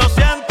tequila ni lo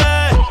siente.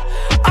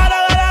 Ahora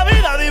de la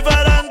vida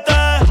diferente.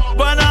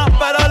 Buena,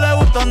 pero le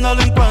gusta un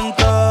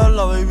delincuente.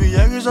 La baby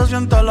llega y se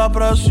siente la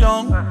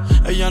presión.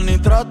 Ella ni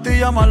trata y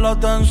llama la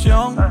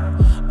atención.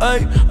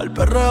 Ey, el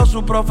perreo es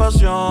su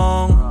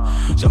profesión.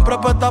 Siempre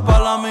apuesta pa'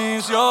 la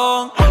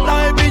misión. La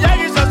baby llega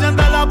y se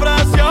siente la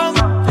presión.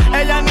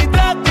 Ella ni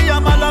trata y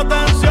llama la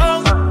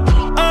atención.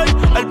 Ey,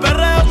 el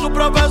perreo es su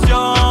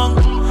profesión.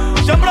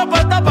 Siempre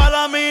apuesta pa'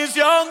 la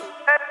misión.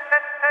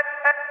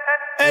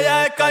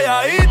 Ella es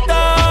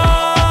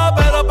calladita,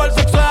 pero para el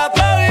sexo es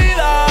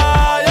atrevida.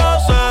 Yo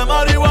sé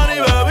marihuana y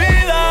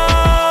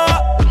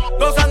bebida,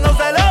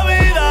 gozándose la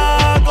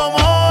vida como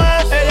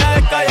es. Ella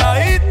es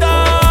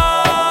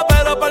calladita,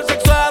 pero para el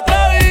sexo es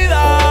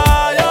atrevida.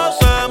 Yo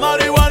sé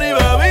marihuana y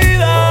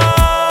bebida,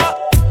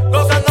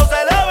 gozándose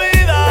la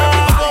vida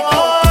como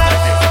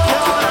es.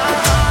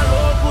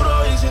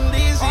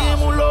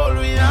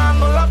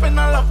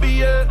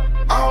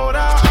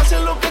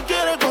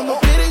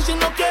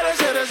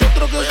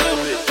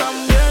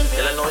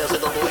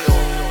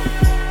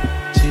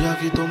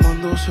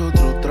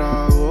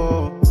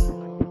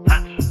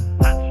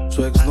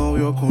 Su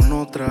exnovio con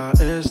otra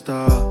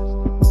está.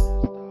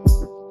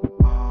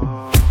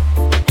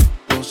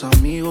 Los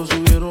amigos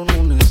subieron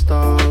un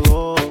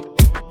estado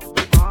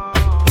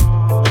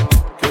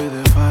que hoy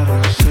de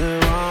farra se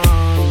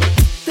van.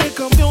 Te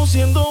cambió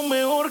siendo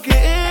mejor que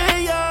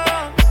ella,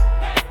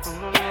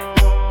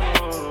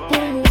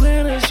 por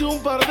mujeres y un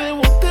par de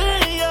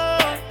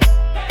botellas,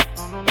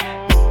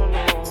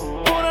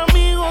 por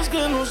amigos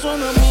que no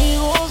son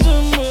amigos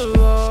en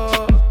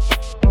verdad,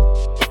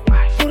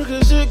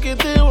 porque sé que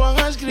te van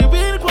a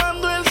escribir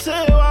cuando él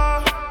se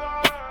va.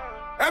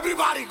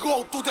 Everybody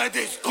go to the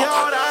disco. Y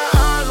ahora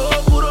a lo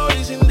puro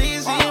y sin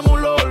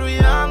disimulo,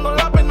 olvidando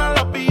la pena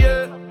la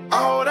pillé.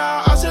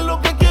 Ahora hace lo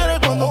que quiere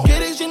cuando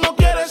quiere y si no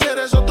quiere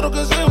eres otro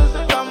que se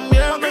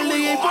también. Cuando el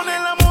DJ pone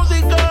la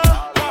música,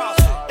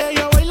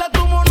 ella baila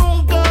como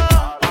nunca.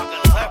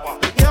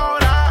 Y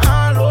ahora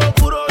a lo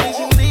puro y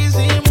sin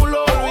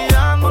disimulo,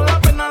 olvidando la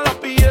pena la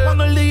pillé.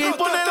 Cuando el DJ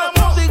pone la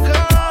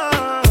música,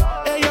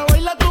 ella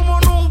baila como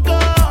nunca.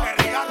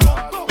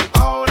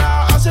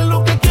 Ahora hace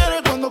lo que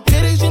quiere cuando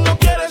quiere y si no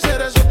quiere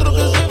eres otro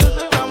que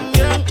se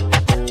también.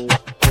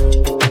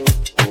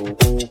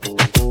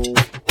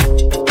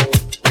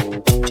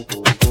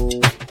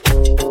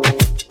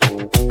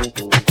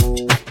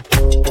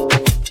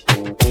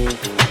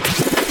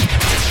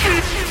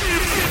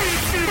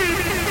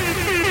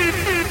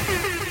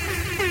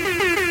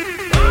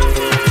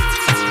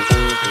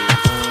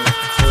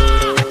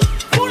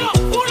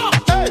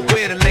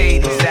 Where the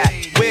ladies at?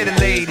 Where the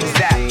ladies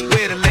at?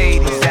 Where the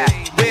ladies at?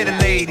 Where the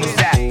ladies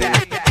at?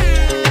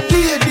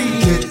 Lady,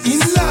 get in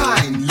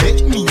line. Let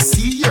me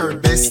see your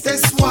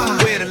bestest one.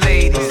 Where the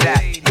ladies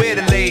at? Where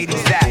the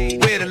ladies at?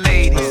 Where the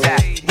ladies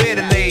at? Where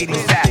the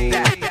ladies at?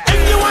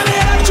 If you wanna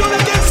hear that tune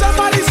again,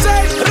 somebody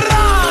say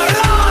ra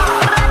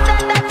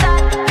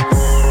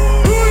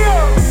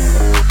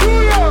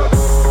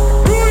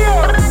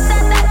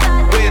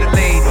Where the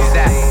ladies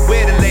at?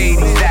 Where the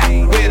ladies at?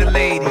 Where the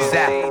ladies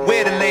at?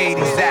 Where the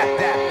ladies at?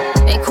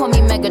 They call me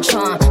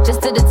Megatron,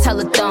 just did a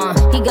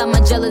telethon. He got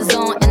my jealous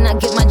on, and I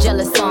get my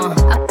jealous on.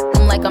 I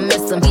him like I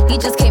miss him. He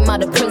just came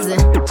out of prison.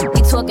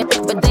 He talking,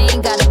 but they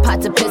ain't got a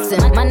pot to piss in.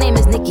 My name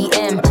is Nicki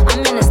M.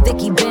 I'm in a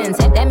sticky Benz.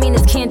 That mean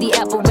it's candy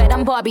apple red.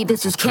 I'm Barbie,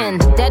 this is Ken.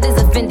 That is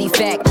a Fendi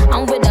fact.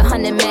 I'm with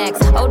 100 max.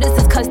 Oh, this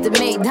is custom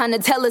made.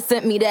 Donatella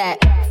sent me that.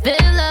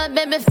 Fill up,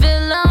 baby,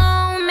 fill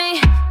on me.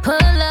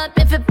 Pull up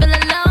if you're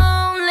feeling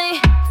lonely.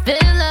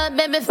 Fill up,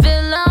 baby,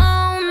 fill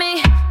on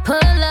me.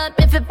 Pull up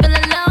if you're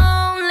feeling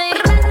lonely.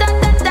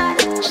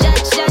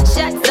 Shot,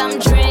 shots, I'm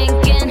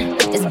drinking.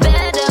 It's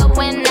better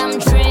when I'm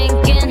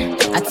drinking.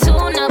 I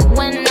tune up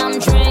when I'm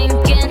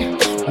drinking.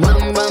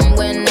 Rum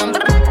when I'm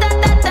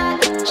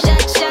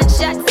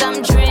shots,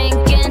 I'm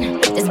drinking.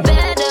 It's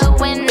better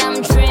when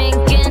I'm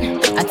drinking.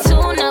 I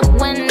tune up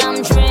when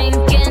I'm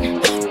drinking.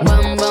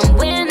 Rum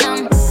when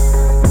I'm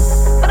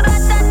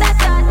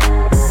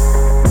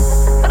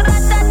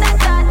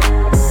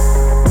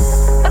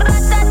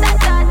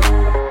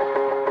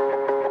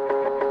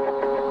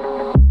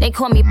They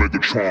call me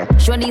Megatron.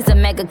 Shorty's a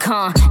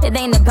megacon. It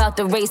ain't about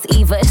the race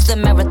either, it's the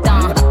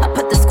marathon. I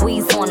put the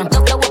squeeze on him,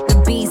 throw up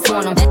the bees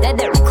on him. That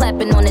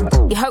clapping on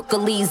the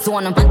Hercules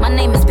on him. My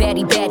name is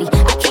Batty Batty.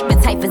 I keep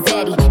it tight for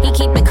Zaddy. He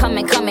keep it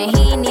coming.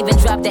 He ain't even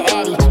dropped the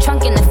Addy.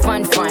 Trunk in the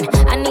front.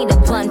 I need a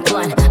blunt.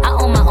 I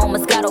own my own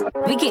Moscato.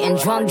 We getting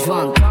drunk.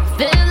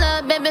 Fill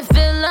up, baby,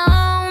 fill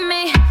on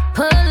me.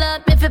 Pull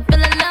up if you're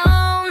feeling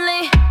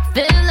lonely.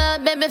 Fill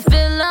up, baby,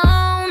 fill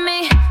on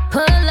me.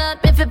 Pull up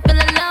if you're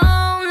feeling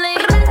lonely.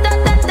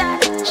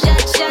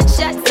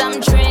 Shots, I'm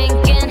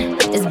drinking.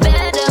 It's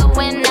better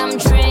when I'm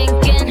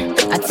drinking.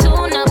 I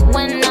tune up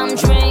when I'm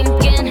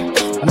drinking.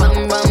 Rum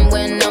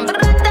when I'm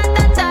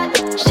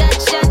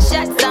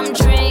shots, I'm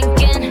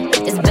drinking.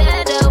 It's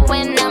better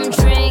when I'm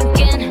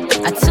drinking.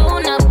 I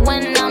tune up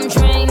when I'm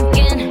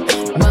drinking.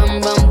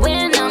 Rum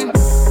when I'm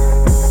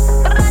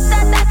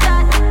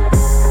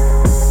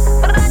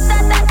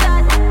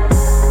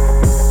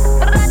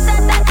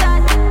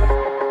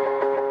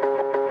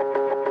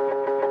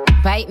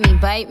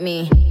Bite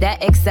me,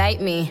 that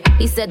excite me.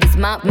 He said it's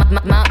my. It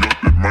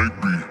might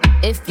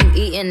be. If you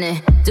eatin'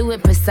 it, do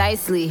it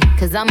precisely.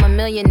 Cause I'm a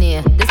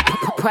millionaire, this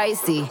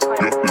pricey.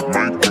 It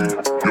might be.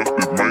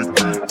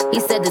 He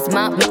said it's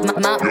my.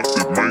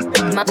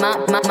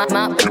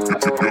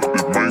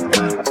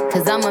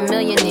 Cause I'm a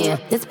millionaire,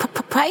 this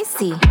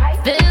pricey.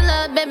 Fill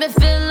up, baby,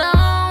 fill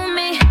on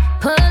me.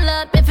 Pull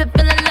up if you're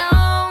feeling low.